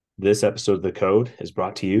This episode of The Code is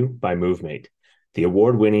brought to you by MoveMate, the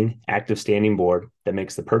award-winning active standing board that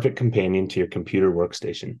makes the perfect companion to your computer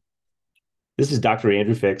workstation. This is Dr.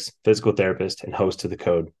 Andrew Fix, physical therapist and host of The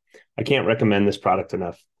Code. I can't recommend this product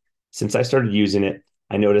enough. Since I started using it,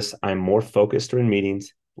 I notice I'm more focused during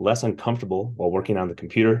meetings, less uncomfortable while working on the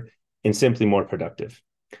computer, and simply more productive.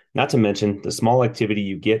 Not to mention, the small activity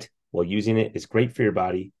you get while using it is great for your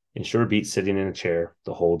body and sure beats sitting in a chair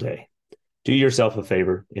the whole day. Do yourself a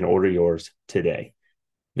favor and order yours today.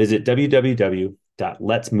 Visit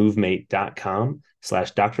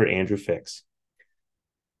www.letsmovemate.com/Dr. Andrew Fix.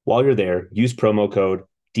 While you're there, use promo code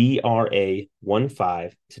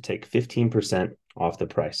DRA15 to take 15% off the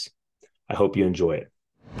price. I hope you enjoy it.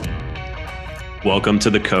 Welcome to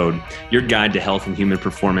The Code, your guide to health and human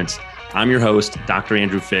performance. I'm your host, Dr.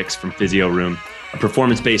 Andrew Fix from Physio Room, a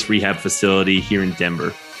performance-based rehab facility here in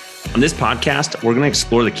Denver. On this podcast, we're going to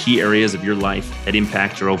explore the key areas of your life that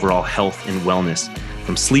impact your overall health and wellness,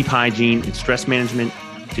 from sleep hygiene and stress management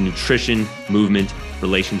to nutrition, movement,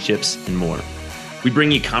 relationships, and more. We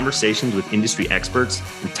bring you conversations with industry experts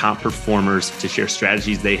and top performers to share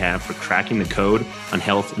strategies they have for cracking the code on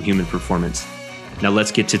health and human performance. Now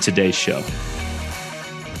let's get to today's show.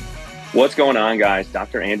 What's going on, guys?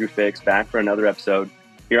 Dr. Andrew Fix back for another episode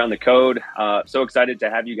here on The Code. So excited to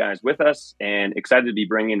have you guys with us and excited to be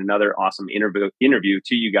bringing another awesome interview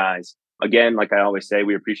to you guys. Again, like I always say,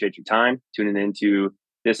 we appreciate your time tuning into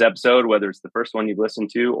this episode, whether it's the first one you've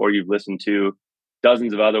listened to or you've listened to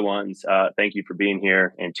dozens of other ones. Thank you for being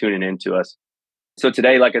here and tuning in to us. So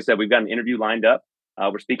today, like I said, we've got an interview lined up.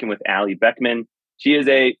 We're speaking with Allie Beckmann. She is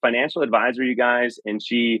a financial advisor, you guys, and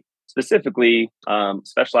she specifically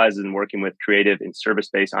specializes in working with creative and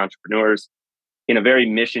service-based entrepreneurs in a very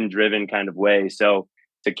mission-driven kind of way. So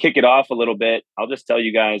to kick it off a little bit, I'll just tell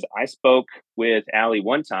you guys, I spoke with Allie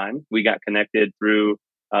one time. We got connected through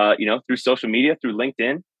social media, through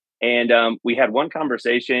LinkedIn. And we had one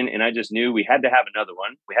conversation and I just knew we had to have another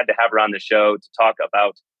one. We had to have her on the show to talk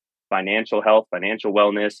about financial health, financial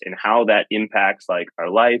wellness, and how that impacts like our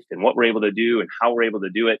life and what we're able to do and how we're able to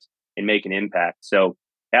do it and make an impact. So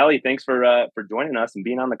Allie, thanks for joining us and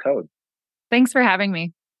being on The Code. Thanks for having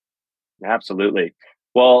me. Absolutely.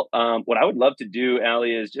 Well, what I would love to do,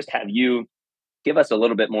 Allie, is just have you give us a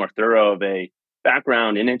little bit more thorough of a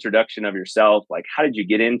background and introduction of yourself. Like, how did you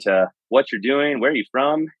get into what you're doing? Where are you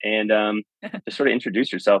from? And just sort of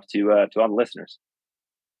introduce yourself to all the listeners.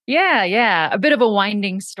 Yeah. A bit of a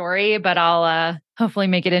winding story, but I'll hopefully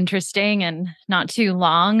make it interesting and not too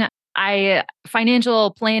long.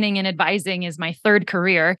 Financial planning and advising is my third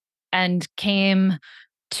career and came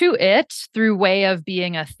to it through way of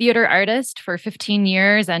being a theater artist for 15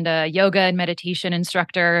 years and a yoga and meditation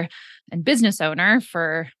instructor and business owner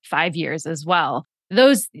for 5 years as well.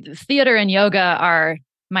 Those theater and yoga are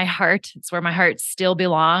my heart. It's where my heart still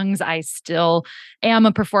belongs. I still am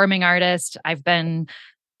a performing artist. I've been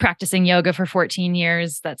practicing yoga for 14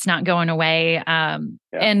 years. That's not going away. And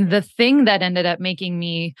the thing that ended up making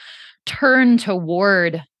me turn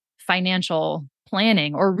toward financial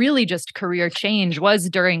planning or really just career change was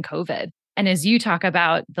during COVID. And as you talk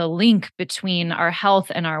about the link between our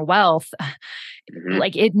health and our wealth,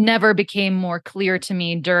 like it never became more clear to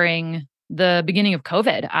me during the beginning of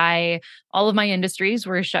COVID. All of my industries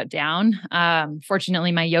were shut down.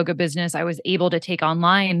 Fortunately, my yoga business, I was able to take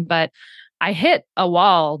online, but I hit a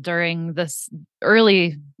wall during this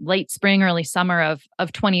late spring, early summer of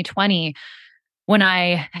 2020 when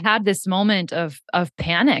I had this moment of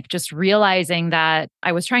panic, just realizing that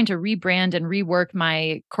I was trying to rebrand and rework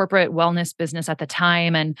my corporate wellness business at the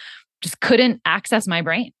time and just couldn't access my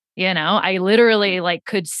brain. I literally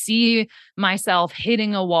could see myself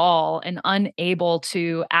hitting a wall and unable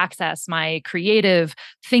to access my creative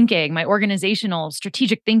thinking, my organizational,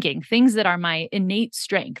 strategic thinking, things that are my innate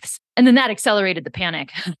strengths. And then that accelerated the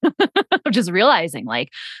panic of just realizing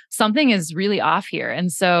something is really off here.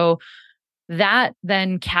 And so that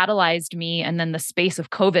then catalyzed me. And then the space of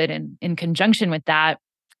COVID in conjunction with that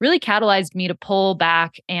really catalyzed me to pull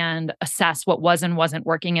back and assess what was and wasn't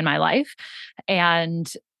working in my life.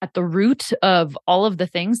 And at the root of all of the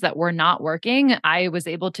things that were not working, I was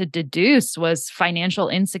able to deduce was financial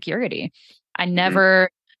insecurity. The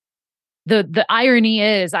irony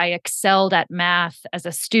is I excelled at math as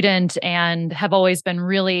a student and have always been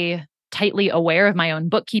really tightly aware of my own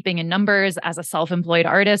bookkeeping and numbers as a self-employed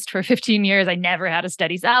artist for 15 years. I never had a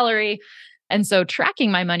steady salary. And so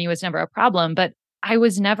tracking my money was never a problem, but I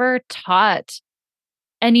was never taught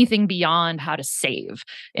anything beyond how to save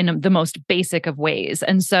in the most basic of ways.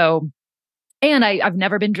 And so And I've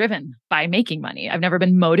never been driven by making money. I've never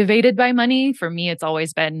been motivated by money. For me, it's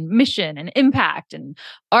always been mission and impact and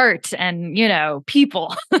art and,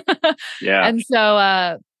 people. Yeah. And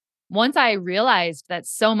so once I realized that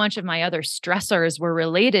so much of my other stressors were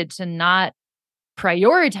related to not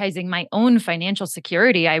prioritizing my own financial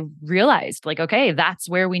security, I realized like, okay, that's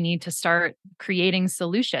where we need to start creating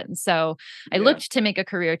solutions. So I Yeah. looked to make a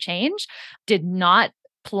career change, did not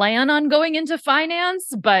plan on going into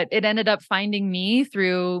finance, but it ended up finding me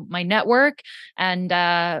through my network and,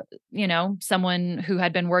 someone who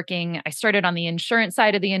had been working. I started on the insurance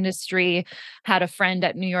side of the industry, had a friend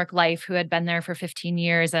at New York Life who had been there for 15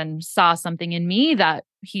 years and saw something in me that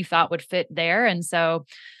he thought would fit there. And so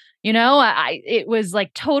it was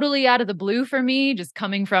like totally out of the blue for me, just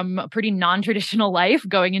coming from a pretty non-traditional life,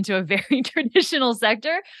 going into a very traditional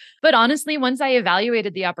sector. But honestly, once I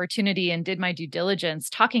evaluated the opportunity and did my due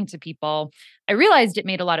diligence talking to people, I realized it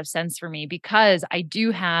made a lot of sense for me because I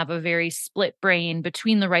do have a very split brain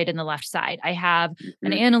between the right and the left side. I have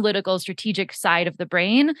an Mhm. analytical, strategic side of the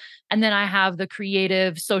brain, and then I have the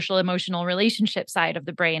creative, social, emotional relationship side of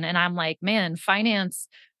the brain. And I'm like, man, finance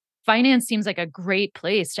seems like a great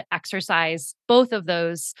place to exercise both of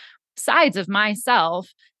those sides of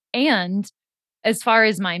myself. And as far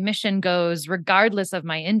as my mission goes, regardless of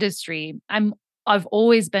my industry, I've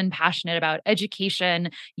always been passionate about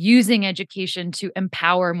education, using education to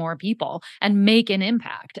empower more people and make an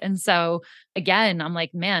impact. And so again, I'm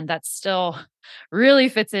like, man, that still really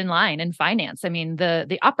fits in line in finance. I mean,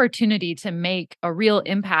 the opportunity to make a real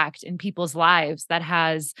impact in people's lives that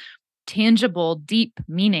has tangible, deep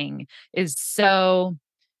meaning is so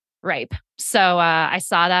ripe. So I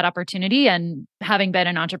saw that opportunity, and having been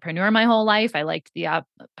an entrepreneur my whole life, I liked the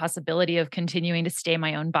possibility of continuing to stay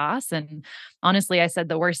my own boss. And honestly, I said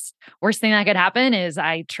the worst thing that could happen is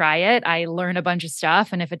I try it, I learn a bunch of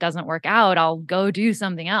stuff, and if it doesn't work out, I'll go do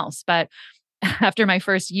something else. But after my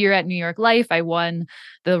first year at New York Life, I won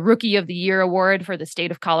the Rookie of the Year award for the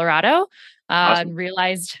state of Colorado, Awesome. and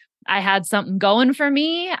realized I had something going for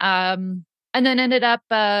me. And then ended up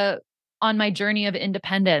on my journey of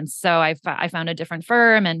independence. So I found a different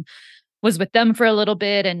firm and was with them for a little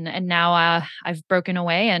bit, and now I've broken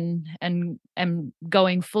away and am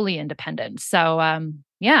going fully independent. So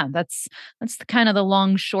yeah, that's the kind of the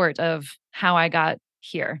long short of how I got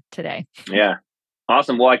here today. Yeah.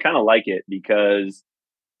 Awesome. Well, I kind of like it because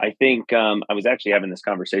I think I was actually having this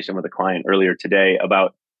conversation with a client earlier today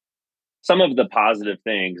about some of the positive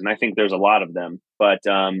things, and I think there's a lot of them, but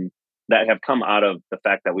that have come out of the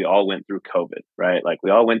fact that we all went through COVID, right? Like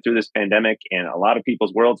we all went through this pandemic, and a lot of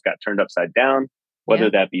people's worlds got turned upside down, whether Yeah.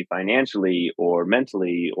 that be financially or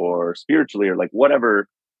mentally or spiritually or like whatever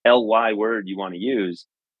ly word you want to use.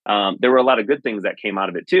 There were a lot of good things that came out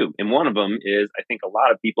of it too, and one of them is I think a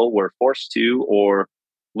lot of people were forced to or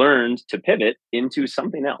learned to pivot into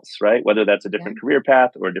something else, right? Whether that's a Yeah. different career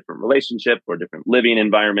path or a different relationship or a different living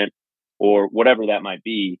environment or whatever that might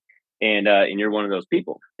be. And you're one of those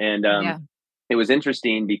people. And Yeah. it was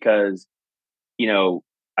interesting because, you know,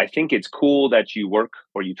 I think it's cool that you work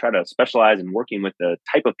or you try to specialize in working with the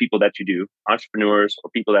type of people that you do, entrepreneurs or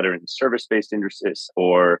people that are in service based industries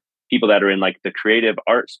or people that are in like the creative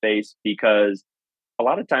art space, because a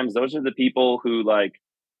lot of times those are the people who like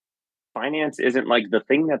finance isn't like the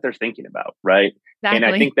thing that they're thinking about, right? And I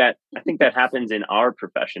Exactly. think that I think that happens in our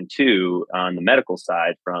profession too, on the medical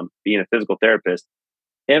side, from being a physical therapist.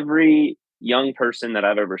 Every young person that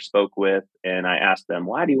I've ever spoke with, and I asked them,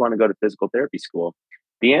 why do you want to go to physical therapy school?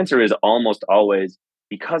 The answer is almost always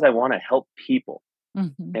because I want to help people.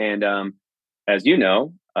 Mhm. And as you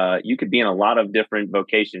know, you could be in a lot of different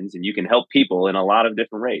vocations and you can help people in a lot of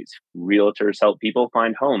different ways. Realtors help people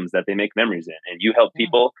find homes that they make memories in, and you help Yeah.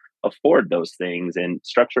 people afford those things and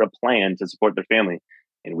structure a plan to support their family.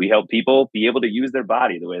 And we help people be able to use their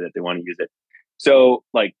body the way that they want to use it. So,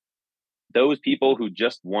 like those people who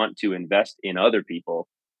just want to invest in other people,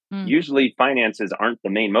 Mm. usually finances aren't the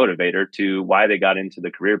main motivator to why they got into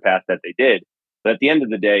the career path that they did. But at the end of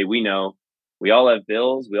the day, we know we all have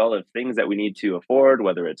bills, we all have things that we need to afford,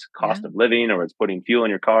 whether it's Yeah. cost of living or it's putting fuel in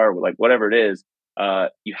your car, like whatever it is.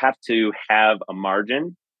 You have to have a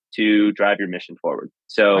margin to drive your mission forward.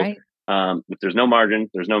 So Right. if there's no margin,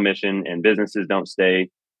 there's no mission, and businesses don't stay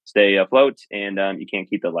afloat, and you can't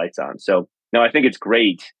keep the lights on. So no, I think it's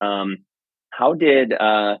great. How did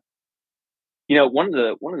one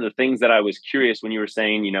of the things that I was curious when you were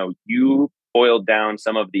saying, you boiled down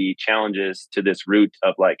some of the challenges to this root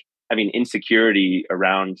of like having insecurity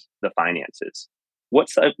around the finances.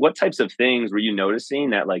 What types of things were you noticing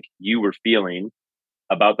that like you were feeling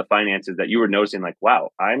about the finances that you were noticing like, wow,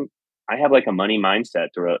 I'm I have like a money mindset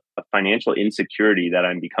or a financial insecurity that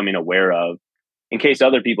I'm becoming aware of in case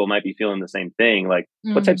other people might be feeling the same thing. Like,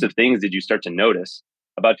 what types Mm. of things did you start to notice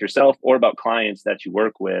about yourself or about clients that you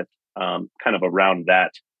work with, kind of around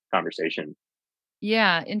that conversation?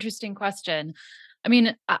 Yeah, interesting question. I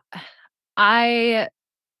mean, I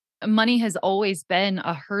money has always been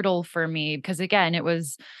a hurdle for me because again, it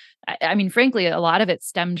was I mean, frankly, a lot of it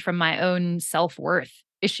stemmed from my own self-worth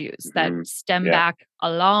issues that Hmm. stem Yeah. back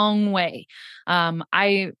a long way.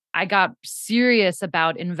 I got serious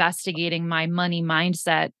about investigating my money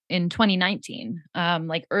mindset in 2019,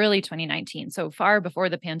 like early 2019, so far before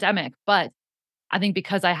the pandemic. But I think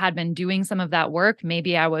because I had been doing some of that work,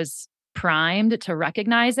 maybe I was primed to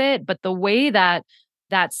recognize it. But the way that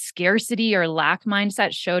that scarcity or lack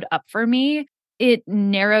mindset showed up for me, it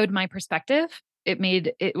narrowed my perspective.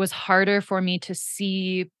 It was harder for me to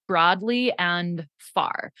see broadly and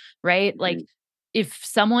far, right? Like Hmm. if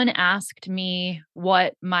someone asked me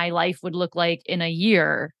what my life would look like in a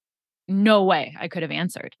year, no way I could have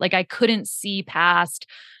answered. Like I couldn't see past,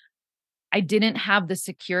 I didn't have the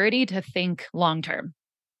security to think long term.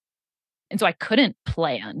 And so I couldn't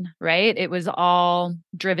plan, right? It was all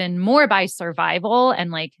driven more by survival and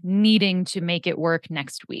like needing to make it work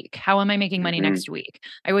next week. How am I making money Hmm. next week?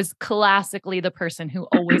 I was classically the person who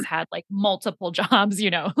always had like multiple jobs,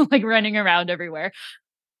 like running around everywhere.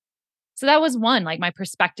 So that was one, like my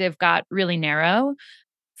perspective got really narrow.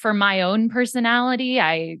 For my own personality,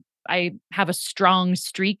 I have a strong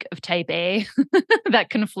streak of type A that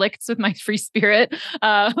conflicts with my free spirit.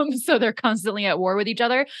 So they're constantly at war with each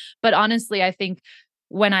other. But honestly, I think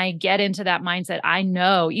when I get into that mindset, I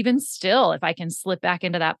know even still, if I can slip back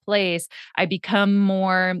into that place, I become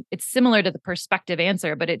more, it's similar to the perspective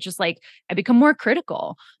answer, but it just like, I become more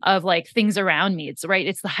critical of like things around me. It's right.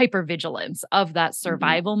 It's the hypervigilance of that Hmm.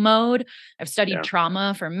 survival mode. I've studied Yeah.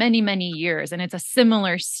 trauma for many, many years, and it's a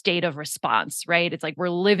similar state of response, right? It's like we're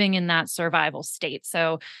living in that survival state.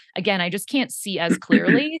 So again, I just can't see as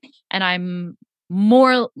clearly, and I'm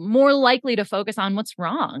more likely to focus on what's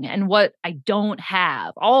wrong and what I don't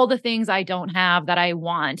have, all the things I don't have that I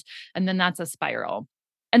want, and then that's a spiral.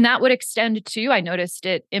 And that would extend to, I noticed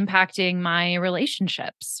it impacting my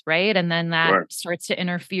relationships, right? And then that Sure. starts to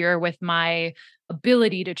interfere with my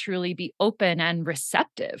ability to truly be open and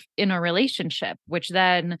receptive in a relationship, which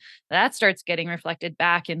then that starts getting reflected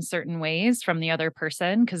back in certain ways from the other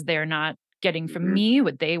person because they're not getting from Hmm. me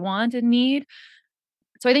what they want and need.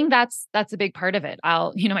 So I think that's a big part of it.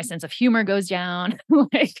 My sense of humor goes down,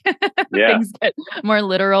 like Yeah. things get more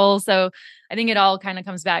literal. So I think it all kind of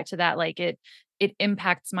comes back to that, like it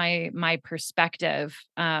impacts my perspective.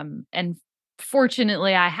 And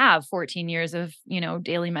fortunately I have 14 years of,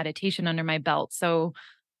 daily meditation under my belt. So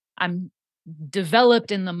I'm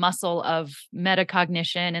developed in the muscle of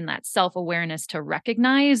metacognition and that self-awareness to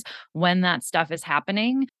recognize when that stuff is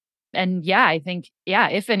happening. And yeah, I think, yeah,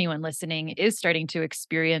 if anyone listening is starting to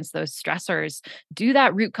experience those stressors, do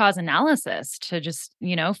that root cause analysis to just,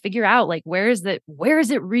 figure out like where is it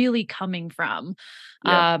really coming from?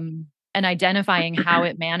 Yeah. And identifying how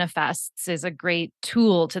it manifests is a great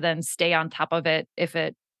tool to then stay on top of it if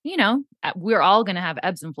it, we're all going to have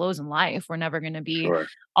ebbs and flows in life. We're never going to be Sure.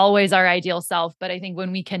 always our ideal self. But I think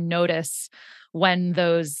when we can notice when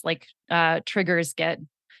those like triggers get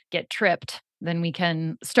tripped, then we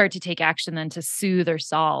can start to take action then to soothe or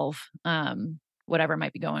solve whatever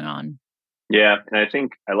might be going on. Yeah, and I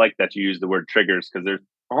think I like that you use the word triggers because there's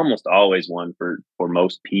almost always one for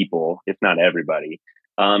most people, if not everybody.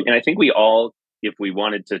 And I think we all, if we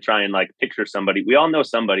wanted to try and like picture somebody, we all know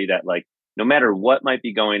somebody that like no matter what might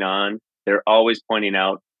be going on, they're always pointing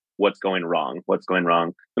out what's going wrong. No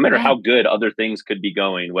matter Yeah. how good other things could be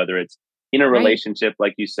going, whether it's in a Right. relationship,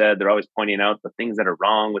 like you said, they're always pointing out the things that are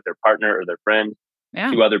wrong with their partner or their friend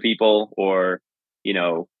Yeah. to other people, or you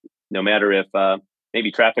know, no matter if maybe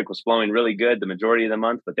traffic was flowing really good the majority of the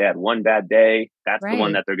month, but they had one bad day. That's the one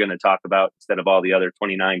Right. that they're going to talk about instead of all the other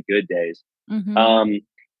 29 good days. Hmm. Um,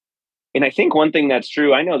 and I think one thing that's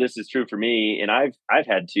true, I know this is true for me, and I've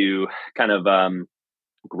had to kind of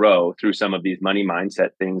grow through some of these money mindset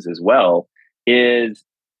things as well. Is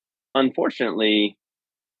unfortunately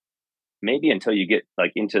maybe until you get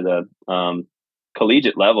like into the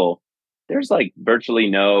collegiate level, there's like virtually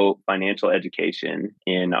no financial education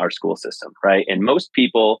in our school system, right? And most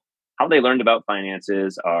people, how they learned about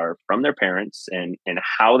finances are from their parents and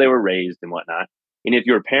how they were raised and whatnot. And if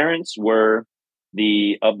your parents were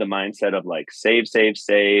the mindset of like save, save,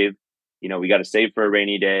 save, we got to save for a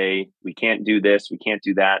rainy day. We can't do this, we can't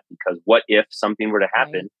do that because what if something were to Right.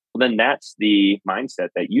 happen? Well, then that's the mindset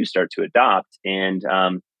that you start to adopt, and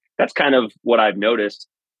that's kind of what I've noticed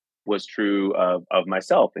was true of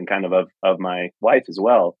myself and kind of my wife as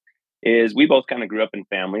well, is we both kind of grew up in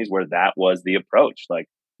families where that was the approach. Like,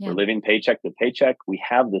 we're Yeah. living paycheck to paycheck. We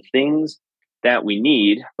have the things that we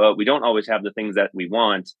need, but we don't always have the things that we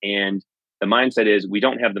want. And the mindset is we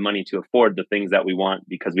don't have the money to afford the things that we want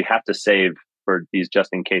because we have to save for these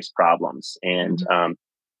just in case problems. And, Mhm.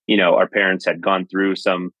 our parents had gone through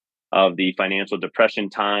some of the financial depression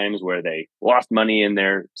times where they lost money in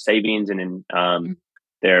their savings and in Mm.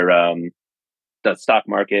 their the stock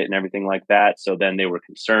market and everything like that. So then they were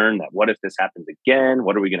concerned that what if this happens again?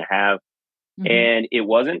 What are we going to have? Mhm. And it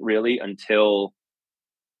wasn't really until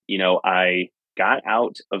I got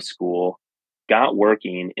out of school, got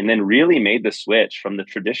working, and then really made the switch from the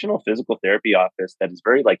traditional physical therapy office that is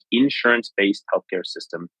very like insurance based healthcare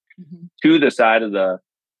system Mhm. to the side of the,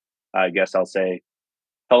 I guess I'll say,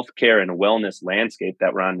 healthcare and wellness landscape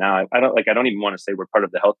that we're on now. I don't even want to say we're part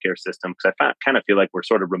of the healthcare system because kind of feel like we're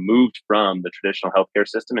sort of removed from the traditional healthcare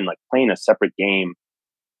system and like playing a separate game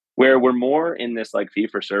where we're more in this like fee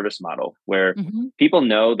for service model where Mhm. people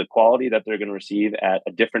know the quality that they're going to receive at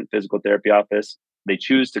a different physical therapy office. They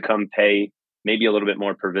choose to come pay maybe a little bit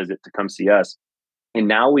more per visit to come see us. And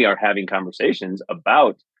now we are having conversations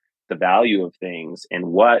about the value of things and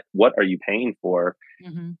what are you paying for,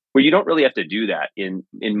 Mhm. where you don't really have to do that in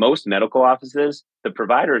most medical offices. The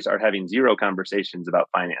providers are having zero conversations about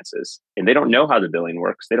finances and they don't Yeah. know how the billing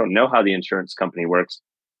works, they don't know how the insurance company works,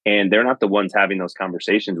 and they're not the ones having those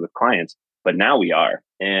conversations with clients. But now we are.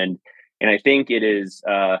 And I think it is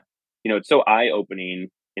it's so eye opening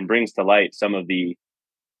and brings to light some of the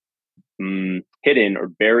hidden or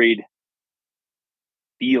buried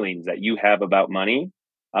feelings that you have about money,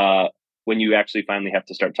 uh, when you actually finally have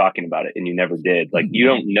to start talking about it and you never did. Like, you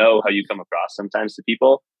don't know how you come across sometimes to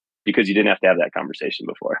people because you didn't have to have that conversation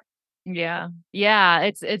before. Yeah. Yeah,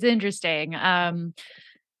 it's interesting.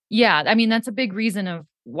 Yeah, I mean, that's a big reason of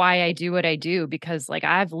why I do what I do because, like,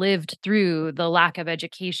 I've lived through the lack of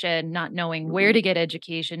education, not knowing where Hmm. to get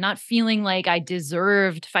education, not feeling like I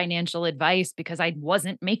deserved financial advice because I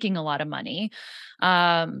wasn't making a lot of money.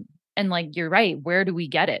 Um, and like, you're right, where do we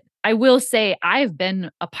get it? I will say I've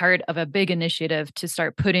been a part of a big initiative to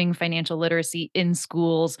start putting financial literacy in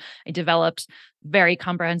schools. I developed very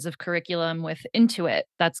comprehensive curriculum with Intuit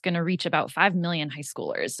that's going to reach about 5 million high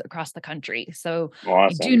schoolers across the country. So I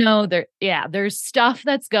do Awesome. know there's stuff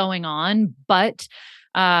that's going on, but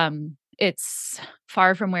it's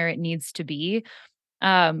far from where it needs to be.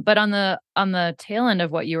 But on the tail end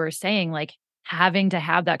of what you were saying, like having to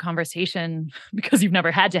have that conversation because you've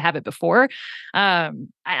never had to have it before. I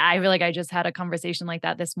feel like I just had a conversation like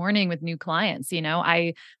that this morning with new clients.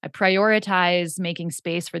 I prioritize making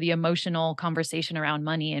space for the emotional conversation around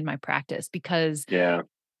money in my practice because Yeah.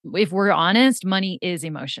 if we're honest, money is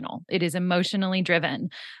emotional. It is emotionally driven.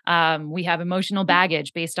 We have emotional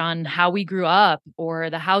baggage based on how we grew up or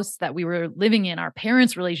the house that we were living in, our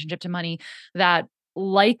parents' relationship to money that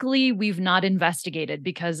likely we've not investigated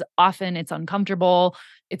because often it's uncomfortable,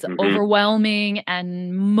 it's Hmm. overwhelming.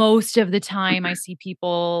 And most of the time, I see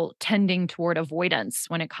people tending toward avoidance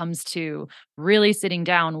when it comes to really sitting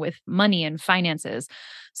down with money and finances.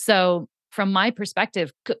 So, from my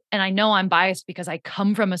perspective, and I know I'm biased because I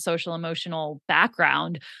come from a social emotional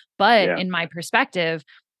background, but Yeah. in my perspective,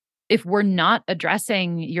 if we're not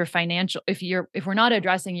addressing your financial, if we're not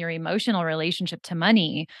addressing your emotional relationship to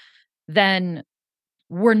money, then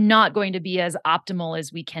we're not going to be as optimal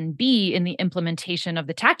as we can be in the implementation of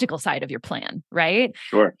the tactical side of your plan, right?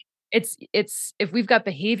 Sure. It's if we've got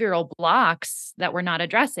behavioral blocks that we're not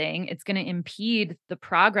addressing, it's going to impede the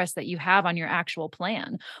progress that you have on your actual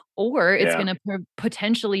plan, or it's Yeah. going to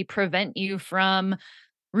potentially prevent you from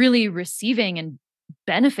really receiving and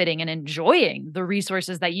benefiting and enjoying the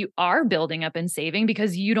resources that you are building up and saving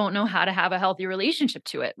because you don't know how to have a healthy relationship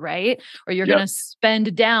to it, right? Or you're going Yep. to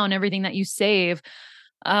spend down everything that you save.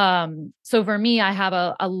 So for me, I have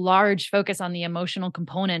a large focus on the emotional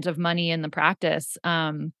component of money in the practice.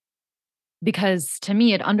 Because to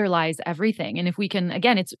me it underlies everything, and if we can,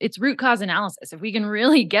 again, it's root cause analysis. If we can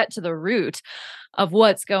really get to the root of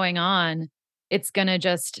what's going on, it's going to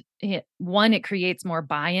just one, it creates more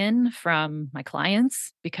buy-in from my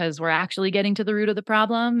clients because we're actually getting to the root of the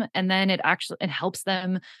problem, and then it helps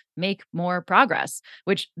them make more progress,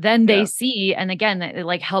 which then they Yeah. see, and again it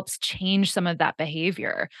like helps change some of that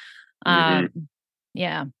behavior. Hmm. um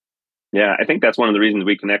yeah. Yeah. I think that's one of the reasons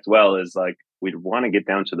we connect well is like we'd want to get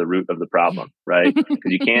down to the root of the problem, right?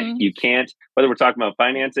 Because you can't, whether we're talking about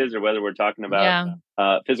finances or whether we're talking about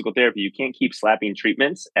Yeah, physical therapy, you can't keep slapping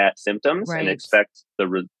treatments at symptoms and right. expect the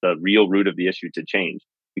real root of the issue to change.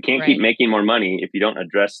 You can't keep Right. making more money if you don't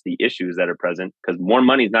address the issues that are present, because more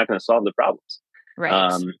money is not going to solve the problems. Right.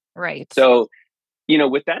 Um, Right. so,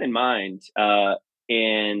 with that in mind,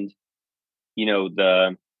 and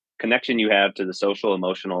the connection you have to the social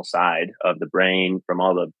emotional side of the brain from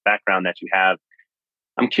all the background that you have,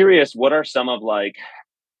 I'm curious, what are some of like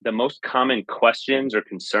the most common questions or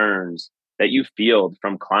concerns that you field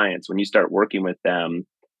from clients when you start working with them,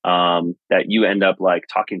 that you end up like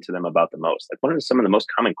talking to them about the most? Like, what are some of the most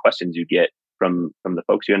common questions you get from the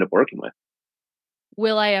folks you end up working with?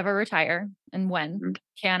 Will I ever retire and when Mhm.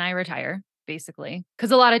 can I retire? Basically,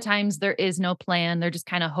 because a lot of times there is no plan. They're just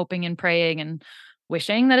kind of hoping and praying and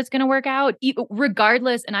wishing that it's going to work out,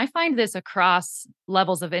 regardless. And I find this across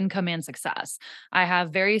levels of income and success. I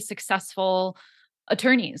have very successful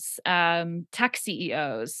attorneys, tech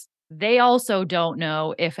CEOs. They also don't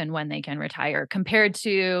know if and when they can retire compared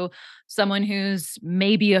to someone who's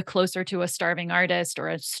maybe a closer to a starving artist or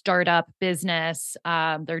a startup business.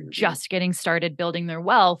 They're Mhm. just getting started building their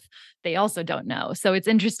wealth. They also don't know. So it's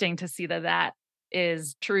interesting to see that that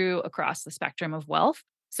is true across the spectrum of wealth.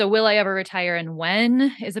 So will I ever retire and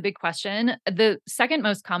when is a big question. The second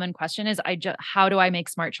most common question is how do I make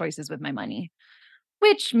smart choices with my money?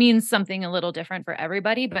 Which means something a little different for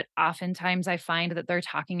everybody, but oftentimes I find that they're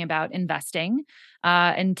talking about investing,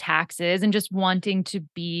 and taxes and just wanting to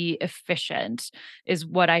be efficient is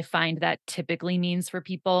what I find that typically means for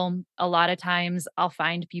people. A lot of times I'll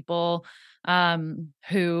find people,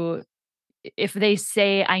 who if they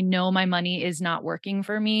say, "I know my money is not working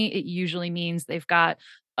for me," it usually means they've got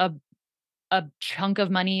a a chunk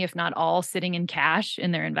of money, if not all, sitting in cash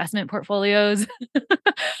in their investment portfolios.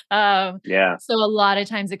 Um, Yeah. so a lot of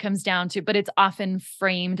times it comes down to, but it's often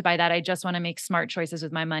framed by that. I just want to make smart choices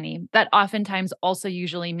with my money. That oftentimes also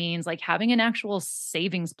usually means like having an actual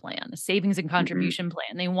savings plan, a savings and Hmm. contribution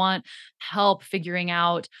plan. They want help figuring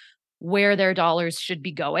out where their dollars should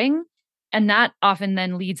be going. And that often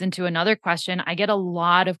then leads into another question. I get a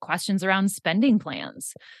lot of questions around spending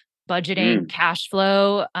plans, budgeting, Mm. cash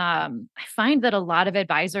flow. I find that a lot of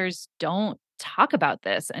advisors don't talk about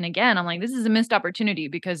this. And again, I'm like, this is a missed opportunity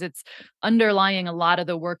because it's underlying a lot of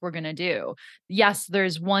the work we're going to do. Yes,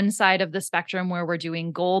 there's one side of the spectrum where we're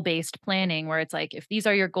doing goal based planning, where it's like, if these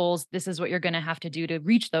are your goals, this is what you're going to have to do to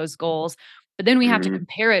reach those goals. But then we have to Hmm.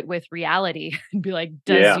 compare it with reality and be like,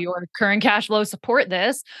 does Yeah. your current cash flow support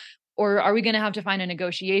this? Or are we going to have to find a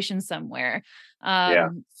negotiation somewhere? Yeah.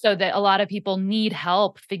 So that a lot of people need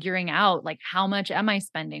help figuring out like, how much am I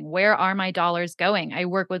spending? Where are my dollars going? I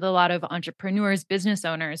work with a lot of entrepreneurs, business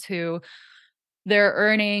owners who they're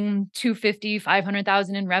earning 250,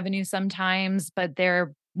 500,000 in revenue sometimes, but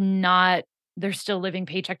they're still living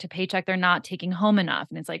paycheck to paycheck. They're not taking home enough.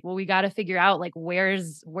 And it's like, well, we got to figure out like,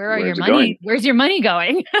 Where's it going? where's your money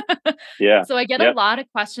going? Yeah. So I get a Yep. lot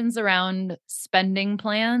of questions around spending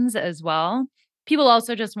plans as well. People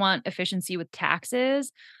also just want efficiency with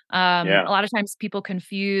taxes. Yeah. A lot of times people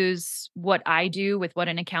confuse what I do with what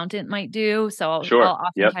an accountant might do. So I'll Sure. Yep.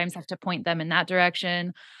 oftentimes have to point them in that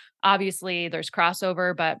direction. Obviously, there's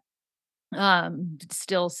crossover, but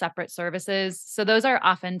still separate services. So those are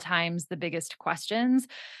oftentimes the biggest questions.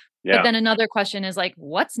 But Yeah. then another question is like,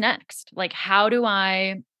 what's next? Like, how do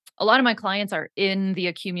I? A lot of my clients are in the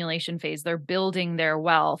accumulation phase. They're building their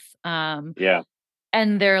wealth. Yeah.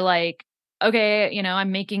 And they're like, okay,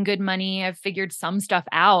 I'm making good money. I've figured some stuff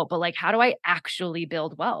out, but like, how do I actually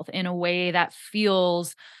build wealth in a way that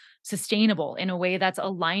feels sustainable, in a way that's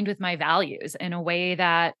aligned with my values, in a way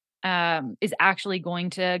that is actually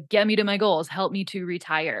going to get me to my goals, help me to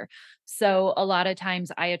retire? So a lot of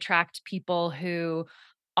times I attract people who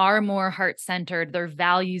are more heart centered, they're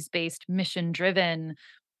values based, mission driven.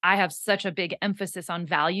 I have such a big emphasis on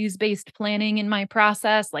values based planning in my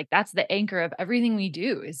process. Like that's the anchor of everything we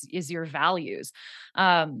do is your values.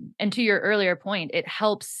 And to your earlier point, it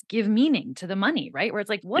helps give meaning to the money, right? Where it's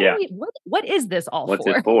like, Yeah. what is this all What's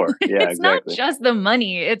it for? for? Yeah, It's not exactly. just the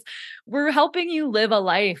money. We're helping you live a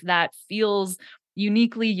life that feels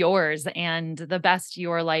uniquely yours and the best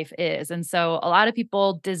your life is. And so a lot of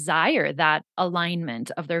people desire that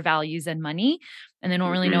alignment of their values and money, and they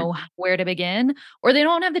don't really Hmm. know where to begin, or they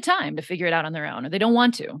don't have the time to figure it out on their own, or they don't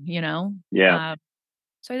want to. Yeah. Uh,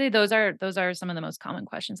 so I think those are some of the most common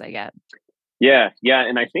questions I get. Yeah. Yeah.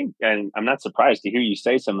 And I think, and I'm not surprised to hear you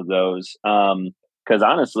say some of those. Because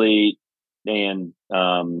honestly, and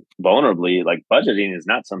vulnerably, like budgeting is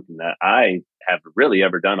not something that I have really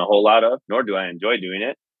ever done a whole lot of, nor do I enjoy doing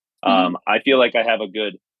it. Mhm. I feel like I have a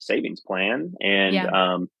good savings plan, and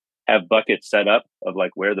Yeah. have buckets set up of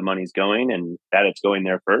like where the money's going and that it's going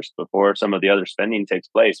there first before some of the other spending takes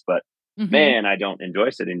place. But Mhm. man, I don't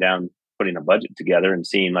enjoy sitting down putting a budget together and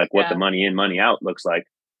seeing like what the Yeah. money in, money out looks like.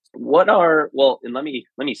 And let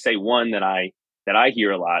me say one that I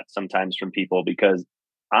hear a lot sometimes from people, because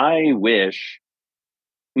I wish,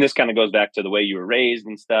 and this kind of goes back to the way you were raised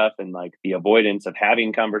and stuff, and like the avoidance of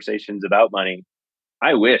having conversations about money.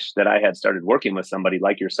 I wish that I had started working with somebody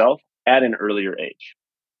like yourself at an earlier age.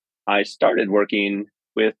 I started working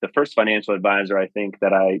with the first financial advisor I think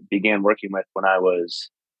that I began working with when I was,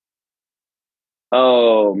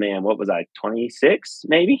 oh man, what was I, 26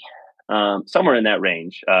 maybe? Somewhere in that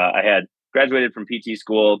range. I had graduated from PT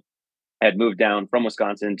school, had moved down from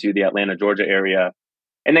Wisconsin to the Atlanta, Georgia area,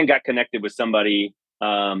 and then got connected with somebody.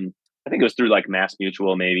 I think it was through like Mass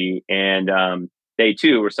Mutual maybe. And they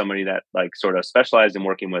too were somebody that like sort of specialized in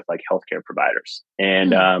working with like healthcare providers.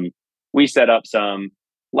 And Hmm. we set up some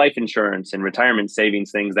life insurance and retirement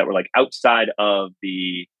savings things that were like outside of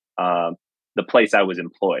the place I was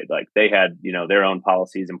employed. Like they had, their own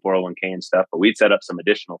policies and 401k and stuff, but we'd set up some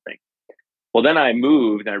additional things. Well, then I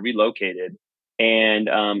moved and I relocated. And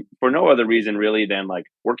for no other reason really than like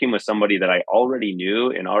working with somebody that I already knew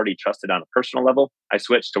and already trusted on a personal level, I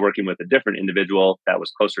switched to working with a different individual that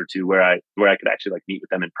was closer to where I could actually like meet with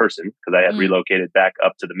them in person, because I had Mm. relocated back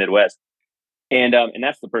up to the Midwest. And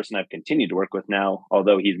that's the person I've continued to work with now,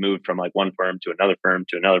 although he's moved from like one firm to another firm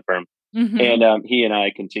to another firm. Hmm. And he and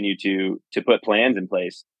I continue to put plans in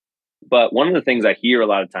place. But one of the things I hear a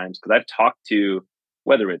lot of times, because I've talked to,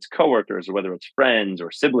 whether it's coworkers or whether it's friends or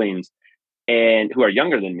siblings, and who are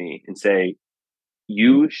younger than me, and say,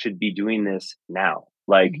 you should be doing this now.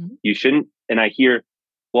 Like Hmm. you shouldn't. And I hear,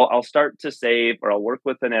 well, I'll start to save or I'll work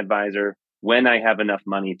with an advisor when I have enough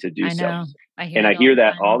money to do I so. know. I hear And I it all hear the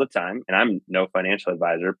that all time. the time. And I'm no financial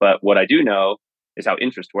advisor, but what I do know is how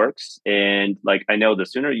interest works. And like, I know the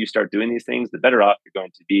sooner you start doing these things, the better off you're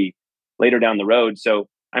going to be later down the road. So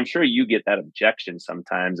I'm sure you get that objection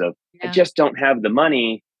sometimes of, I Yeah. just don't have the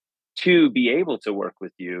money to be able to work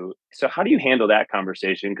with you. So how do you handle that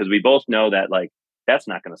conversation? Because we both know that like that's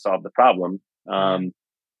not going to solve the problem. Yeah.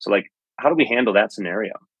 So like, how do we handle that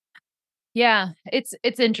scenario? Yeah, it's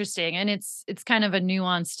interesting, and it's kind of a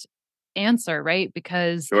nuanced answer, right?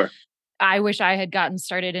 Because Sure. I wish I had gotten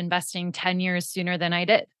started investing 10 years sooner than I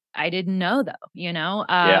did. I didn't know though,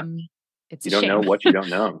 Yeah. it's a You don't know shame. what you don't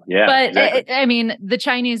know. Yeah, But exactly. I mean, the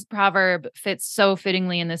Chinese proverb fits so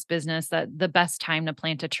fittingly in this business that the best time to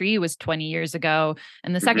plant a tree was 20 years ago,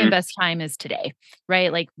 and the second Hmm. best time is today,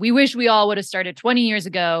 right? Like we wish we all would have started 20 years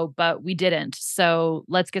ago, but we didn't. So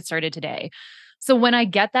let's get started today. So when I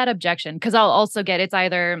get that objection, because I'll also get it's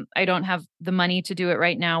either I don't have the money to do it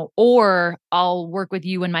right now, or I'll work with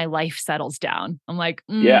you when my life settles down. I'm like,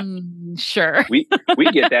 Yeah. sure. We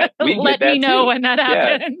get that. We get Let me that know too. when that Yeah.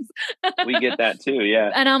 happens. We get that too. Yeah.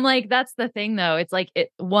 And I'm like, that's the thing though. It's like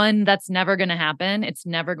one, that's never going to happen. It's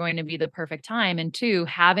never going to be the perfect time. And two,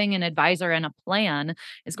 having an advisor and a plan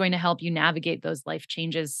is going to help you navigate those life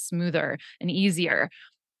changes smoother and easier.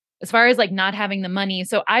 As far as like not having the money,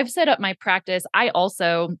 so I've set up my practice. I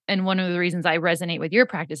also, and one of the reasons I resonate with your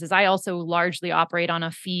practice is I also largely operate on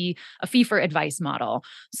a fee for advice model.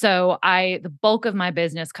 So the bulk of my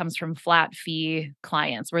business comes from flat fee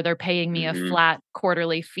clients where they're paying me a Hmm. flat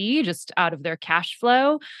quarterly fee just out of their cash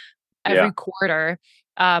flow every Yeah. quarter.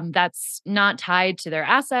 That's not tied to their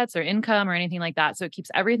assets or income or anything like that. So it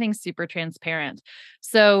keeps everything super transparent.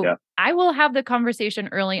 So Yeah. I will have the conversation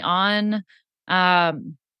early on.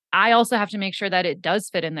 I also have to make sure that it does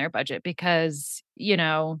fit in their budget because,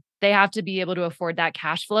 they have to be able to afford that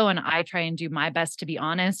cash flow. And I try and do my best to be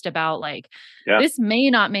honest about like, Yeah. this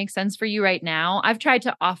may not make sense for you right now. I've tried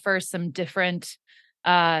to offer some different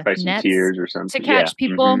Try some nets tears or to something. Yeah. catch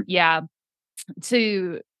people. Hmm. Yeah,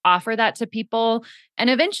 to offer that to people. And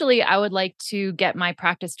eventually, I would like to get my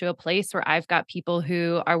practice to a place where I've got people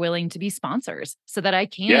who are willing to be sponsors so that I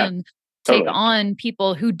Yeah. can take Totally. on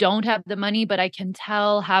people who don't have the money, but I can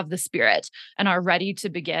tell have the spirit and are ready to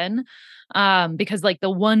begin. Because, like, the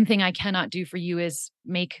one thing I cannot do for you is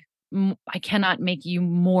I cannot make you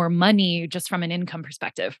more money just from an income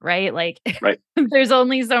perspective, right? Like, Right. there's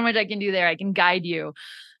only so much I can do there. I can guide you.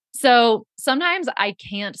 So sometimes I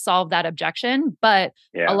can't solve that objection, but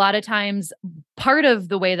a Yeah. lot of times, part of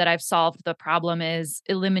the way that I've solved the problem is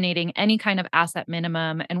eliminating any kind of asset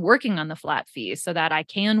minimum and working on the flat fee so that I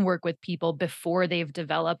can work with people before they've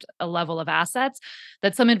developed a level of assets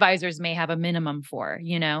that some advisors may have a minimum for.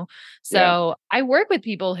 Yeah. So I work with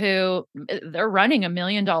people who they're running $1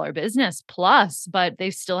 million business plus, but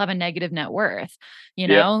they still have a negative net worth, you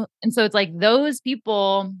Yeah. know? And so it's like those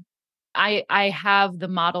people I have the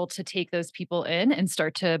model to take those people in and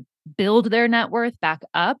start to build their net worth back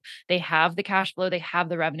up. They have the cash flow, they have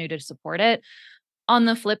the revenue to support it. On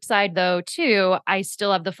the flip side, though, too, I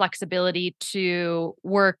still have the flexibility to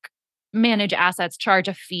manage assets, charge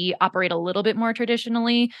a fee, operate a little bit more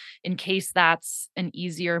traditionally in case that's an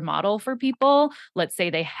easier model for people. Let's say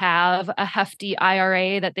they have a hefty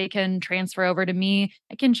IRA that they can transfer over to me.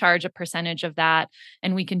 I can charge a percentage of that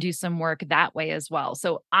and we can do some work that way as well.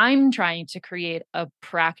 So I'm trying to create a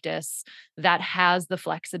practice that has the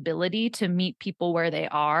flexibility to meet people where they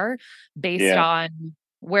are based Yeah, on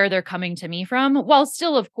where they're coming to me from, while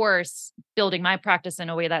still, of course, building my practice in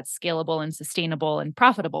a way that's scalable and sustainable and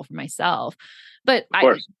profitable for myself. But of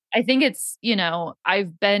course. I think it's,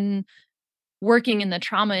 I've been working in the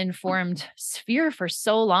trauma informed sphere for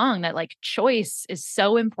so long that like choice is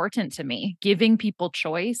so important to me. Giving people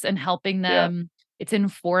choice and helping Yeah. them, it's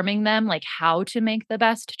informing them like how to make the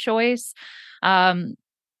best choice. Um,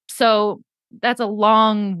 so that's a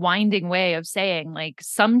long, winding way of saying like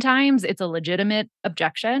sometimes it's a legitimate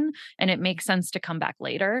objection and it makes sense to come back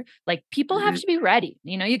later. Like people have Hmm. to be ready.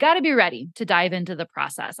 You got to be ready to dive into the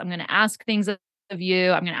process. I'm going to ask things of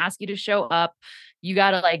you. I'm going to ask you to show up. You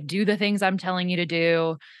got to like do the things I'm telling you to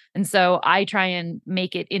do. And so I try and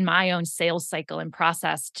make it in my own sales cycle and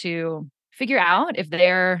process to figure out if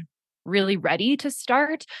they're really ready to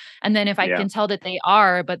start. And then if I Yeah. can tell that they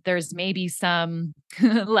are, but there's maybe some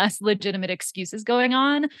less legitimate excuses going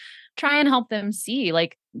on, try and help them see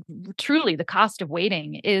like truly the cost of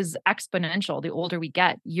waiting is exponential the older we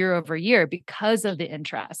get year over year because of the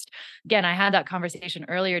interest. Again, I had that conversation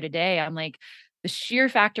earlier today. I'm like, the sheer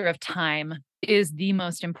factor of time is the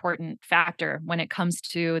most important factor when it comes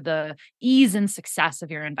to the ease and success of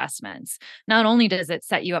your investments. Not only does it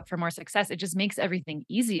set you up for more success, it just makes everything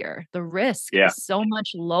easier. The risk Yeah. is so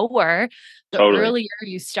much lower the Totally. earlier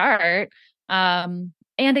you start. And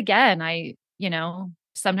again,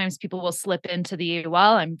 sometimes people will slip into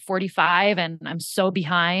well, I'm 45 and I'm so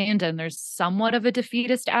behind, and there's somewhat of a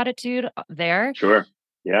defeatist attitude there. Sure.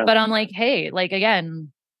 Yeah. But I'm like, hey, like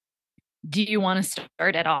again, do you want to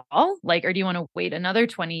start at all? Like, or do you want to wait another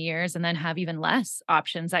 20 years and then have even less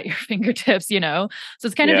options at your fingertips? So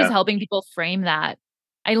it's kind of just Yeah. helping people frame that.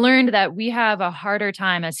 I learned that we have a harder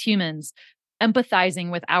time as humans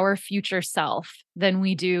empathizing with our future self than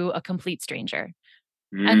we do a complete stranger.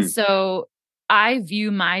 And Mm. so I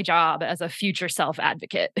view my job as a future self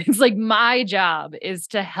advocate. It's like my job is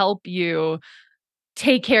to help you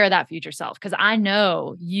take care of that future self because I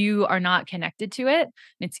know you are not connected to it.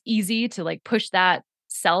 It's easy to like push that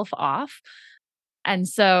self off. And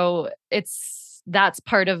so that's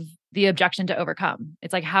part of the objection to overcome.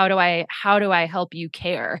 It's like how do I help you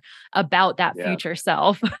care about that Yeah. future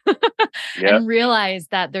self Yeah. and realize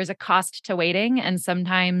that there's a cost to waiting and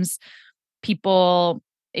sometimes people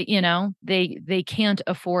they can't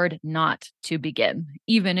afford not to begin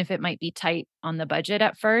even if it might be tight on the budget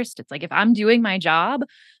at first. It's like if I'm doing my job,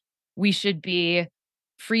 we should be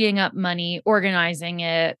freeing up money, organizing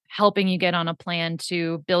it, helping you get on a plan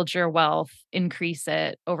to build your wealth, increase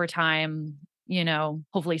it over time,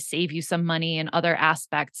 hopefully save you some money in other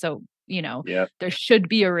aspects. So, Yeah. there should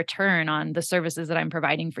be a return on the services that I'm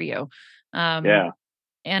providing for you. Um, Yeah.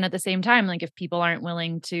 and at the same time, like if people aren't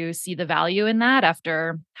willing to see the value in that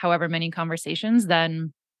after however many conversations,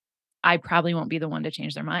 then I probably won't be the one to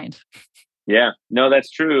change their mind. Yeah. No,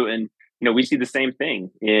 that's true. And we see the same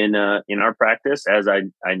thing in our practice, as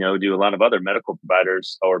I know do a lot of other medical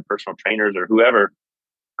providers or personal trainers or whoever.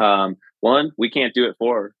 One, we can't do it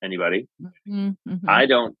for anybody. Mhm,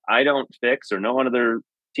 mhm. I don't fix, or no one other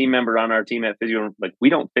team member on our team at Physio, like we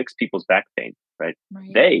don't fix people's back pain, right?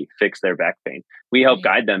 Right, They fix their back pain. We help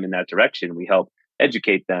right. guide them in that direction. We help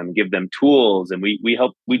educate them, give them tools, and we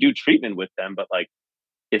do treatment with them, but like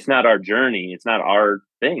it's not our journey, it's not our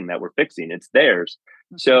thing that we're fixing, it's theirs.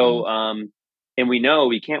 Mhm. So and we know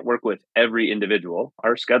we can't work with every individual.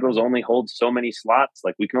 Our schedules Right. only hold so many slots,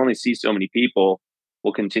 like we can only see so many people.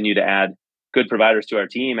 We'll continue to add good providers to our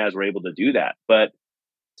team as we're able to do that, but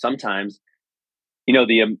sometimes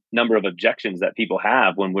the number of objections that people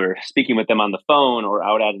have when we're speaking with them on the phone or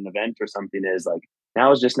out at an event or something is like,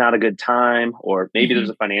 now is just not a good time, or maybe there's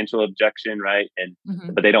Mhm, a financial objection, right? And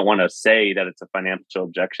mhm, but they don't want to say that it's a financial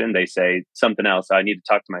objection. They say something else: I need to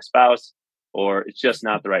talk to my spouse, or it's just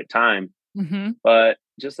not the right time. mhm. But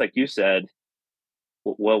just like you said,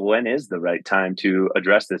 well, when is the right time to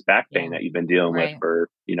address this back pain Yeah, that you've been dealing with right. for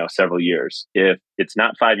several years? If it's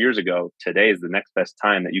not 5 years ago, today is the next best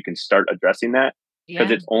time that you can start addressing that, because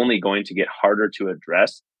Yeah, it's only going to get harder to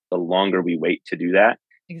address the longer we wait to do that.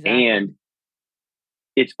 exactly. And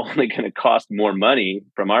it's only going to cost more money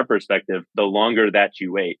from our perspective the longer that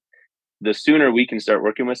you wait. The sooner we can start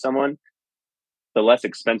working with someone, the less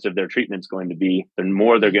expensive their treatment's going to be, the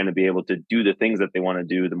more they're going to be able to do the things that they want to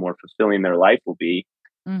do, the more fulfilling their life will be.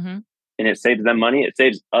 Mm-hmm. And it saves them money. It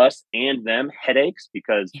saves us and them headaches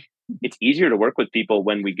because it's easier to work with people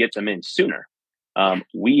when we get them in sooner. Yeah.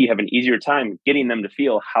 We have an easier time getting them to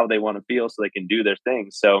feel how they want to feel so they can do their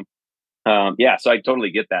things. So, yeah, so I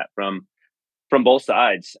totally get that from both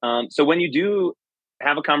sides. So when you do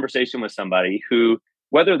have a conversation with somebody who,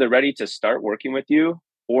 whether they're ready to start working with you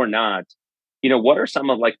or not, what are some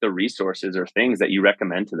of like the resources or things that you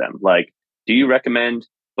recommend to them? Like, do you recommend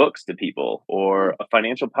books to people or a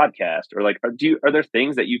financial podcast, or like, are there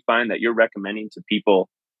things that you find that you're recommending to people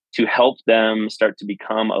to help them start to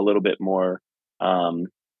become a little bit more, um,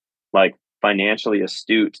 like financially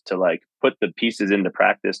astute, to like put the pieces into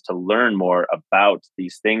practice to learn more about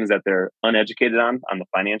these things that they're uneducated on the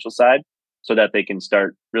financial side, so that they can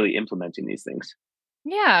start really implementing these things?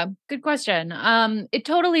 Yeah, good question. It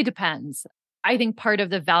totally depends. I think part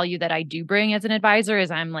of the value that I do bring as an advisor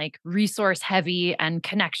is I'm like resource heavy and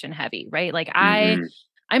connection heavy, right? Like Hmm.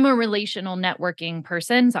 I'm a relational networking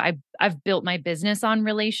person. So I've built my business on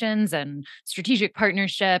relations and strategic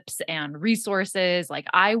partnerships and resources. Like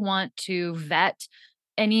I want to vet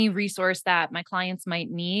any resource that my clients might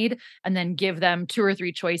need and then give them two or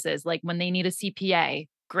three choices. Like when they need a CPA,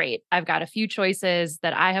 great. I've got a few choices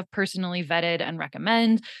that I have personally vetted and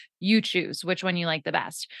recommend. You choose which one you like the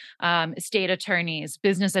best. Estate attorneys,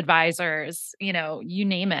 business advisors, you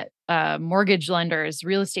name it, mortgage lenders,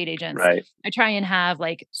 real estate agents. Right. I try and have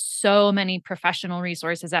like so many professional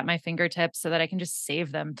resources at my fingertips so that I can just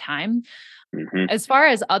save them time. Hmm. As far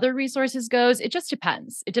as other resources goes, it just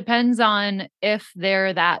depends. It depends on if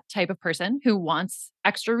they're that type of person who wants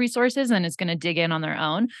extra resources and is going to dig in on their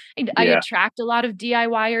own. I Yeah. attract a lot of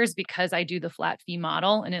DIYers because I do the flat fee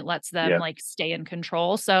model and it lets them Yeah. like stay in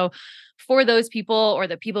control. So for those people or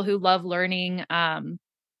the people who love learning,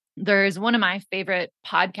 there's one of my favorite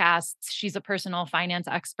podcasts. She's a personal finance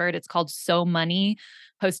expert. It's called So Money,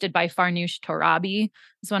 hosted by Farnoosh Torabi.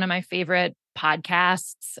 It's one of my favorite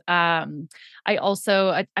podcasts. I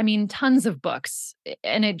mean, tons of books.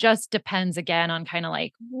 And it just depends again on kind of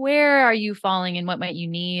like where are you falling and what might you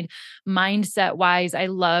need. Mindset wise, I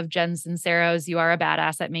love Jen Sincero's You Are a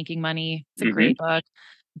Badass at Making Money. It's a Hmm. great book.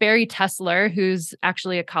 Barry Tesler, who's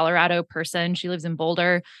actually a Colorado person. She lives in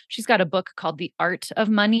Boulder. She's got a book called The Art of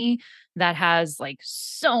Money that has like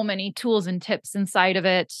so many tools and tips inside of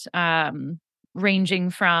it, ranging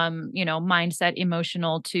from, mindset,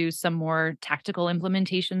 emotional to some more tactical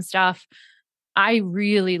implementation stuff. I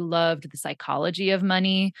really loved The Psychology of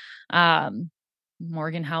Money. Um,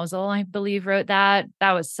 Morgan Housel, I believe, wrote that.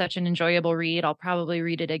 That was such an enjoyable read. I'll probably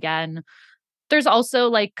read it again. There's also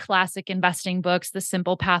like classic investing books, The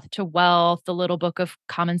Simple Path to Wealth, The Little Book of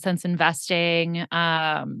Common Sense Investing.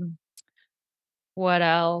 What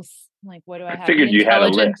else? Like, what do I I have? figured you had a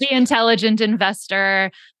The list. Intelligent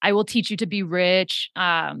Investor. I Will Teach You to Be Rich.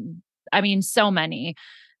 I mean, so many.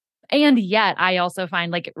 And yet I also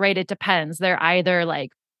find like, right, it depends. They're either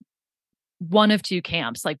like one of two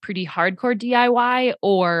camps, like pretty hardcore DIY,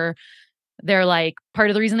 or they're like, part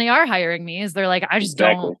of the reason they are hiring me is they're like,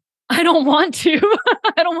 Exactly. I don't want to,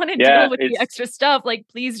 I don't want to deal Yeah. with the extra stuff. Like,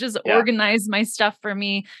 please just Yeah. organize my stuff for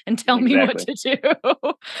me and tell me what Exactly. to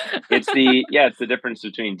do. It's the difference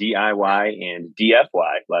between DIY and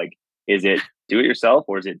DFY. Like, is it do it yourself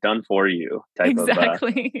or is it done for you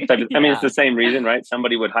Exactly. I mean, it's Yeah. the same reason, right?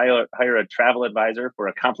 Somebody would hire a travel advisor for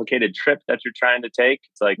a complicated trip that you're trying to take.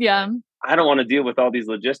 It's like, Yeah. I don't want to deal with all these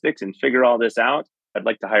logistics and figure all this out. I'd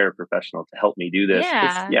like to hire a professional to help me do this.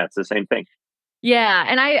 Yeah. It's the same thing. Yeah,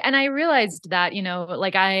 and I realized that,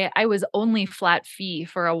 like I was only flat fee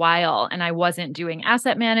for a while and I wasn't doing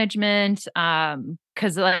asset management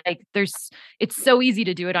cuz like it's so easy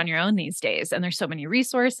to do it on your own these days and there's so many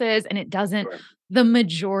resources and it doesn't Sure. the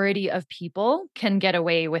majority of people can get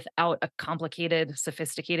away without a complicated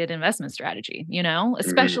sophisticated investment strategy, Hmm.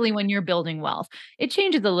 especially when you're building wealth. It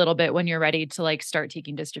changes a little bit when you're ready to like start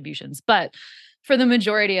taking distributions, but for the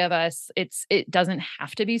majority of us, it doesn't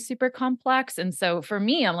have to be super complex. And so for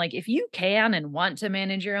me, I'm like, if you can and want to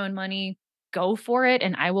manage your own money, go for it.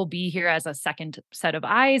 And I will be here as a second set of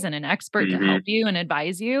eyes and an expert to Hmm. help you and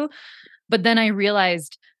advise you. But then I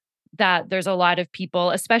realized that there's a lot of people,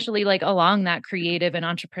 especially like along that creative and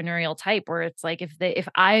entrepreneurial type, where it's like if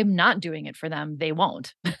I'm not doing it for them, they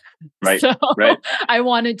won't. Right. So Right. I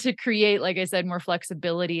wanted to create, like I said, more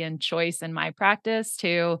flexibility and choice in my practice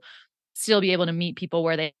to still be able to meet people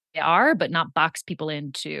where they are, but not box people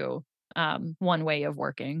into one way of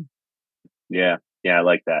working. Yeah. Yeah. I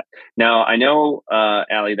like that. Now, I know,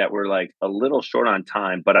 Allie, that we're like a little short on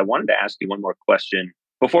time, but I wanted to ask you one more question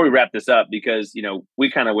before we wrap this up, because,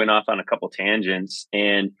 we kind of went off on a couple tangents,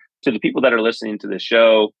 and to the people that are listening to the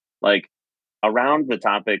show, like around the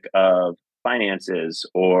topic of finances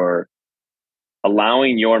or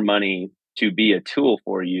allowing your money to be a tool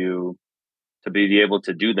for you to be able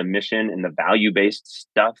to do the mission and the value based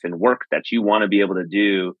stuff and work that you want to be able to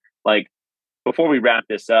do. Like, before we wrap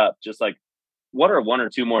this up, just like, what are one or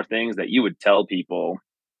two more things that you would tell people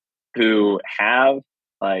who have,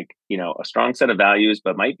 like, a strong set of values,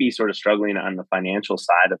 but might be sort of struggling on the financial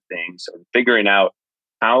side of things, or figuring out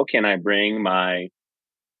how can I bring my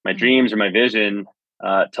Mhm. dreams or my vision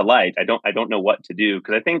to light? I don't know what to do,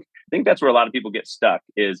 because I think that's where a lot of people get stuck,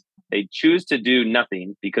 is they choose to do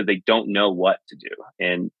nothing because they don't know what to do,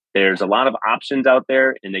 and there's a lot of options out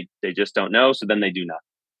there, and they just don't know, so then they do nothing.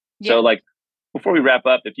 So, Yeah. like, before we wrap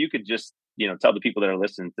up, if you could just tell the people that are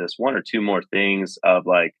listening to this one or two more things of,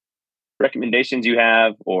 like, recommendations you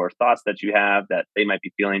have or thoughts that you have that they might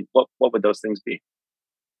be feeling, what would those things be?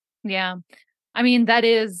 Yeah. I mean,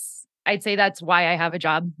 I'd say that's why I have a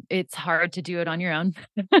job. It's hard to do it on your own.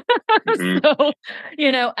 Hmm. So,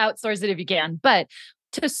 outsource it if you can. But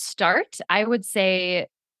to start, I would say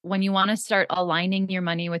when you want to start aligning your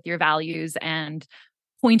money with your values and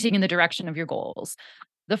pointing in the direction of your goals,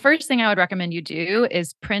 the first thing I would recommend you do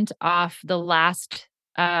is print off the last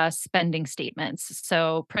spending statements.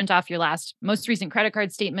 So print off your last most recent credit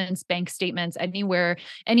card statements, bank statements,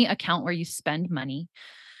 any account where you spend money.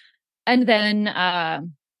 And then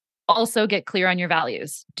also get clear on your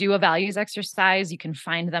values. Do a values exercise. You can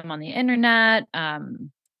find them on the internet.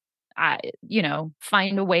 Find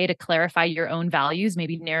a way to clarify your own values,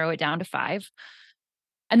 maybe narrow it down to five,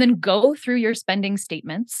 and then go through your spending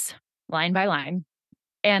statements line by line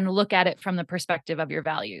and look at it from the perspective of your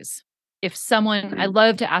values. I Hmm.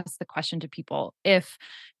 love to ask the question to people, if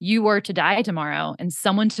you were to die tomorrow and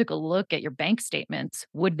someone took a look at your bank statements,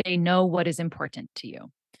 would they know what is important to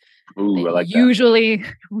you? Ooh, It I like that.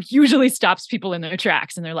 usually stops people in their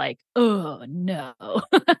tracks and they're like, "Oh, no."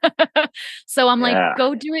 So I'm like, Yeah.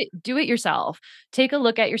 "Go do it yourself. Take a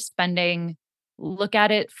look at your spending, look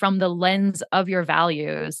at it from the lens of your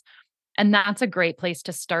values, and that's a great place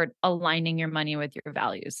to start aligning your money with your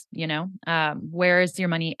values, where is your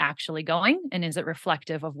money actually going, and is it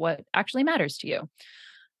reflective of what actually matters to you?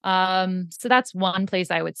 So that's one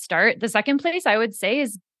place I would start. The second place I would say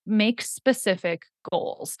is make specific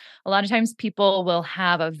goals. A lot of times people will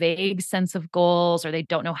have a vague sense of goals or they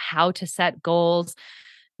don't know how to set goals.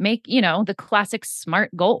 Make, the classic SMART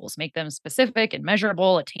goals, make them specific and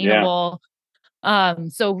measurable, Yeah. attainable.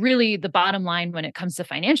 So really the bottom line when it comes to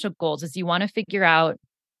financial goals is you want to figure out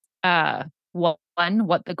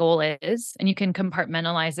what the goal is, and you can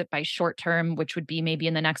compartmentalize it by short term, which would be maybe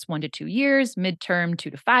in the next 1 to 2 years, midterm 2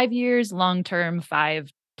 to 5 years, long term 5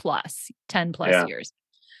 plus, 10 plus Yeah. years.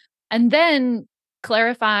 And then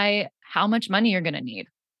clarify how much money you're going to need.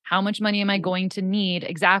 How much money am I Mm. going to need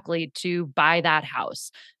exactly to buy that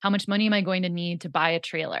house? How much money am I going to need to buy a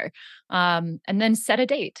trailer? And then set a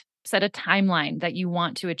date, set a timeline that you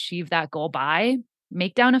want to achieve that goal by.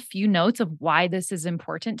 Make down a few notes of why this is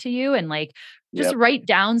important to you and like just Yep. write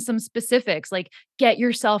down some specifics, like get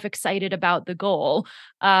yourself excited about the goal.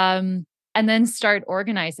 And then start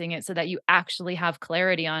organizing it so that you actually have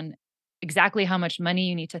clarity on exactly how much money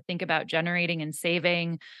you need to think about generating and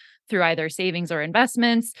saving through either savings or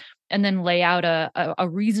investments, and then lay out a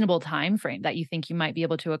reasonable time frame that you think you might be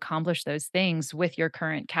able to accomplish those things with your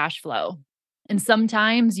current cash flow. And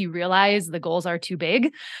sometimes you realize the goals are too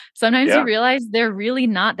big. Sometimes you Yeah. realize they're really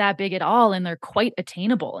not that big at all and they're quite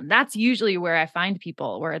attainable. And that's usually where I find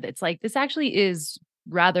people where it's like, this actually is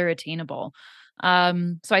rather attainable.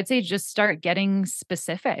 So I'd say just start getting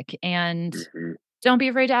specific and Hmm. don't be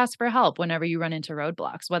afraid to ask for help whenever you run into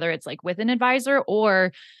roadblocks, whether it's like with an advisor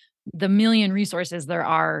or the million resources there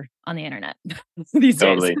are on the internet these days.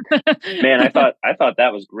 Totally. Man, I thought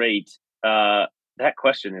that was great. Uh, that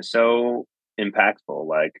question is so impactful.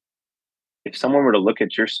 Like, if someone were to look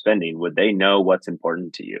at your spending, would they know what's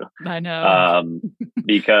important to you? I know. Um,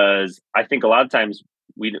 because I think a lot of times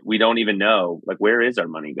we don't even know, like, where is our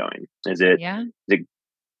money going? Yeah. Is it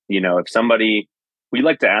if somebody, we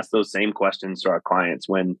like to ask those same questions to our clients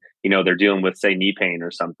when they're dealing with, say, knee pain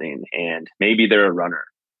or something, and maybe they're a runner,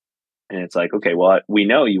 and it's like, okay, well, we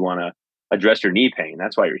know you want to address your knee pain.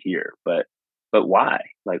 That's why you're here. But why?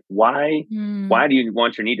 Like, why? Mm, Why do you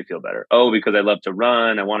want your knee to feel better? Oh, because I love to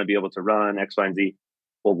run. I want to be able to run X, Y, and Z.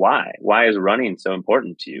 Well, why? Why is running so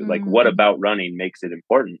important to you? Like, what mhm. about running makes it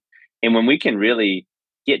important? And when we can really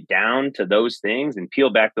get down to those things and peel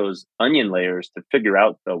back those onion layers to figure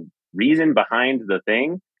out the reason behind the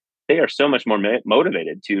thing, they are so much more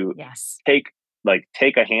motivated to Yes. take like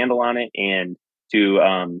take a handle on it and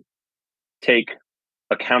to take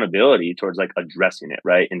accountability towards like addressing it,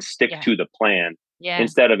 right? And stick Yeah. to the plan Yeah.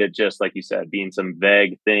 instead of it just like you said, being some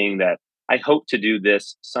vague thing that I hope to do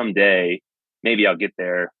this someday. Maybe I'll get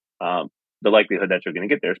there. The likelihood that you're going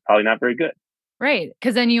to get there is probably not very good. Right.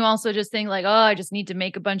 Cause then you also just think like, oh, I just need to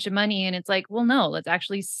make a bunch of money. And it's like, well, no, let's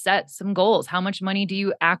actually set some goals. How much money do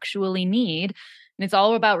you actually need? And it's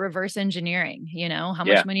all about reverse engineering, how much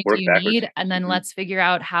Yeah, money do work you backwards. need? And then Hmm. let's figure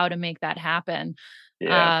out how to make that happen.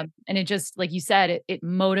 Yeah. And it just, like you said, it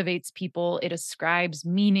motivates people. It ascribes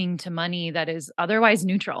meaning to money that is otherwise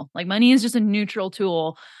neutral. Like money is just a neutral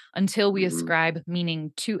tool until we Hmm. ascribe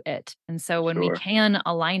meaning to it. And so when we Sure. can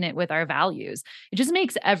align it with our values,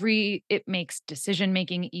 it makes decision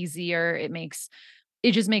making easier.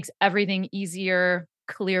 It just makes everything easier,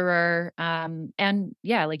 clearer, and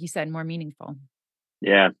yeah, like you said, more meaningful.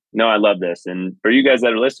 Yeah. No, I love this. And for you guys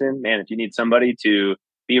that are listening, man, if you need somebody to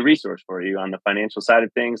be a resource for you on the financial side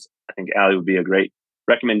of things, I think Allie would be a great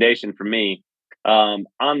recommendation for me. On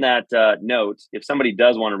that note, if somebody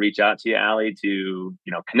does want to reach out to you, Allie, to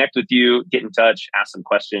connect with you, get in touch, ask some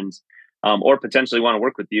questions, or potentially want to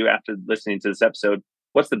work with you after listening to this episode,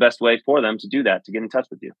 what's the best way for them to do that, to get in touch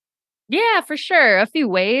with you? Yeah, for sure. A few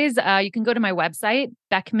ways. You can go to my website,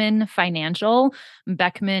 Beckmann Financial.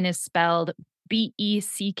 Beckmann is spelled Beckmann,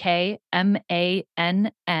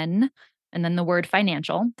 and then the word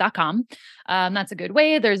financial.com. That's a good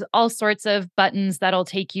way. There's all sorts of buttons that'll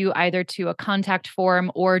take you either to a contact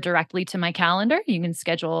form or directly to my calendar. You can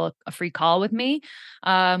schedule a free call with me.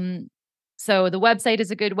 Um, so the website is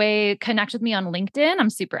a good way. Connect with me on LinkedIn. I'm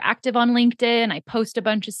super active on LinkedIn. I post a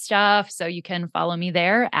bunch of stuff, so you can follow me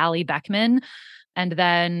there, Allie Beckmann. And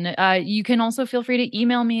then you can also feel free to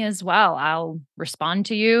email me as well. I'll respond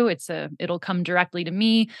to you. It'll come directly to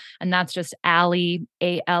me, and that's just Allie,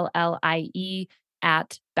 Allie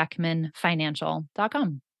at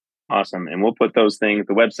beckmannfinancial.com. Awesome. And we'll put those things,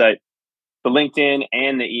 the website, the LinkedIn,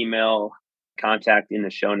 and the email contact in the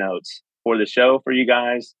show notes for the show for you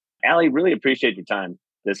guys. Allie, really appreciate your time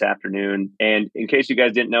this afternoon. And in case you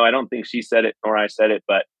guys didn't know, I don't think she said it nor I said it,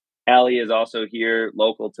 but Allie is also here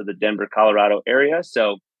local to the Denver, Colorado area.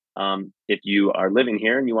 So if you are living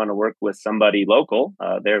here and you want to work with somebody local,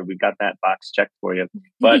 there we've got that box checked for you.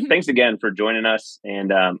 But thanks again for joining us.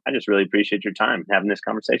 And I just really appreciate your time having this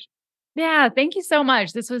conversation. Yeah, thank you so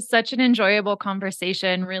much. This was such an enjoyable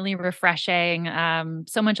conversation, really refreshing.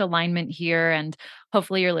 So much alignment here, and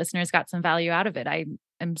hopefully your listeners got some value out of it. I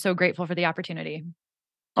am so grateful for the opportunity.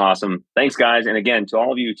 Awesome. Thanks, guys. And again, to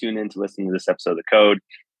all of you who tune in to listen to this episode of The Code,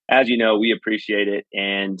 as you know, we appreciate it.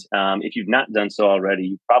 And if you've not done so already,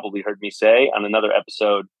 you've probably heard me say on another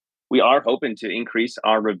episode, we are hoping to increase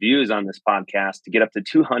our reviews on this podcast to get up to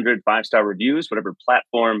 200 5-star reviews, whatever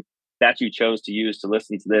platform that you chose to use to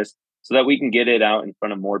listen to this, so that we can get it out in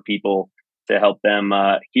front of more people to help them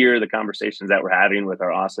hear the conversations that we're having with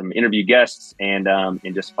our awesome interview guests and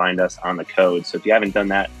just find us on The Code. So if you haven't done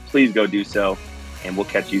that, please go do so. And we'll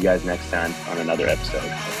catch you guys next time on another episode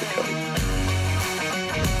of The Code.